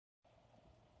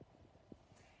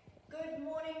Good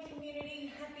morning,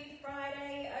 community. Happy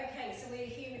Friday. Okay, so we're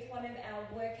here with one of our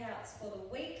workouts for the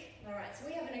week. All right, so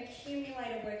we have an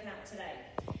accumulator workout today.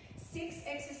 6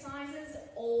 exercises,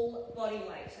 all body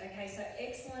weight. Okay, so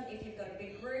excellent if you've got a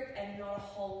big group and not a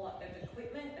whole lot of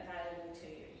equipment available to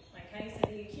you. Okay, so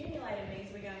the accumulator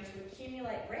means we're going to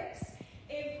accumulate reps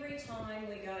every time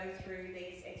we go through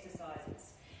these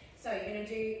exercises. So you're going to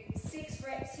do 6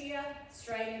 reps here,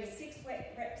 straight into 6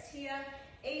 reps here.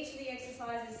 Each of the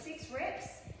exercises 6 reps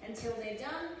until they're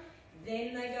done.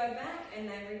 Then they go back and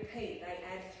they repeat. They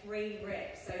add 3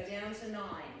 reps, so down to 9,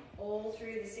 all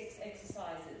through the 6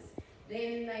 exercises.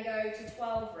 Then they go to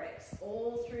 12 reps,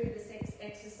 all through the 6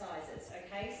 exercises.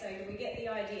 Okay, so we get the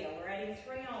idea. We're adding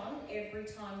 3 on every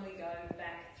time we go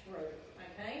back through.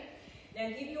 Okay, now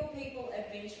give your people a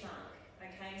benchmark.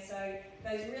 Okay, so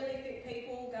those really fit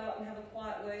people, go up and have a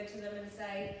quiet word to them and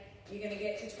say, you're going to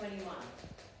get to 21.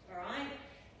 All right?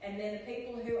 And then the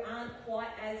people who aren't quite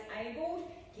as able,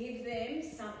 give them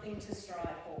something to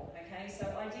strive for. Okay, so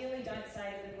ideally don't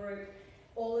say to the group,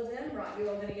 all of them, right, you're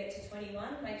all going to get to 21.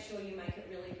 Make sure you make it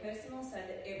really personal so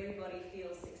that everybody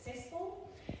feels successful.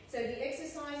 So the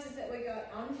exercises that we got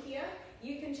on here,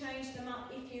 you can change them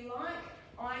up if you like.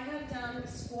 I have done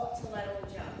squat to lateral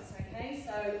jumps. Okay,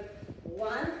 so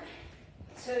 1,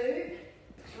 2,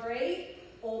 3,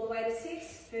 all the way to 6,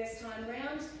 first time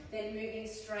round, then moving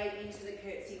straight into the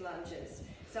curtsy lunges.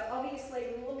 So obviously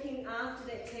looking after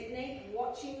that technique,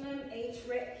 watching them, each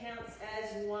rep counts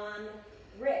as 1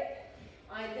 rep.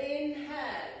 I then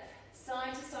have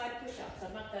side to side push-ups.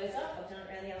 I've mucked those up, I've done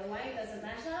it around the other way, doesn't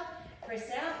matter.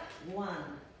 Press out, 1,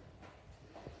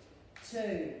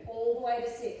 2, all the way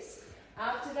to 6.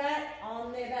 After that,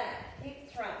 on their back, hip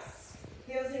thrusts,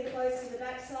 heels in close to the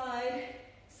back side,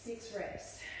 6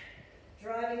 reps.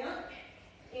 Driving up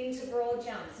into broad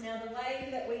jumps. Now the way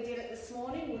that we did it this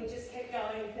morning, we just kept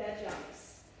going with our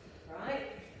jumps, right?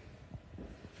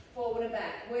 Forward and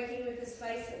back, working with the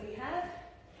space that we have.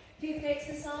 5th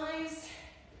exercise,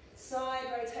 side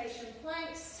rotation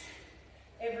planks.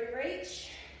 Every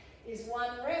reach is 1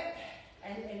 rep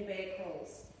and then bear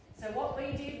crawls. So what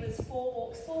we did was 4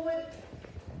 walks forward,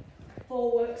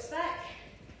 4 works back.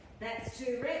 That's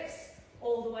 2 reps,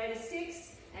 all the way to 6.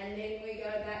 And then we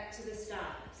go back to the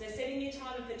start. So setting your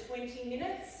timer for 20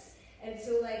 minutes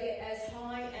until they get as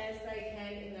high as they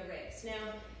can in the reps.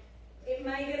 Now, it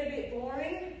may get a bit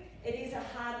boring. It is a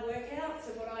hard workout,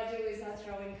 so what I do is I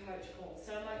throw in coach calls.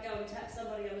 So I might go and tap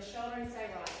somebody on the shoulder and say,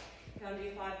 right, go and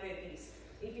do 5 burpees.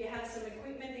 If you have some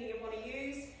equipment that you want to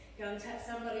use, go and tap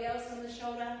somebody else on the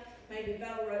shoulder, maybe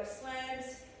bell rope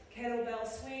slams, kettlebell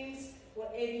swings,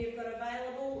 whatever you've got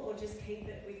available, or just keep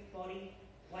it with body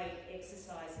weight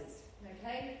exercises.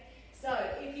 Okay, so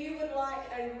if you would like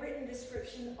a written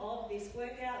description of this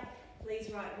workout,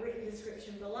 please write written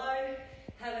description below.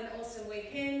 Have an awesome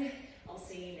weekend. I'll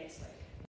see you next week.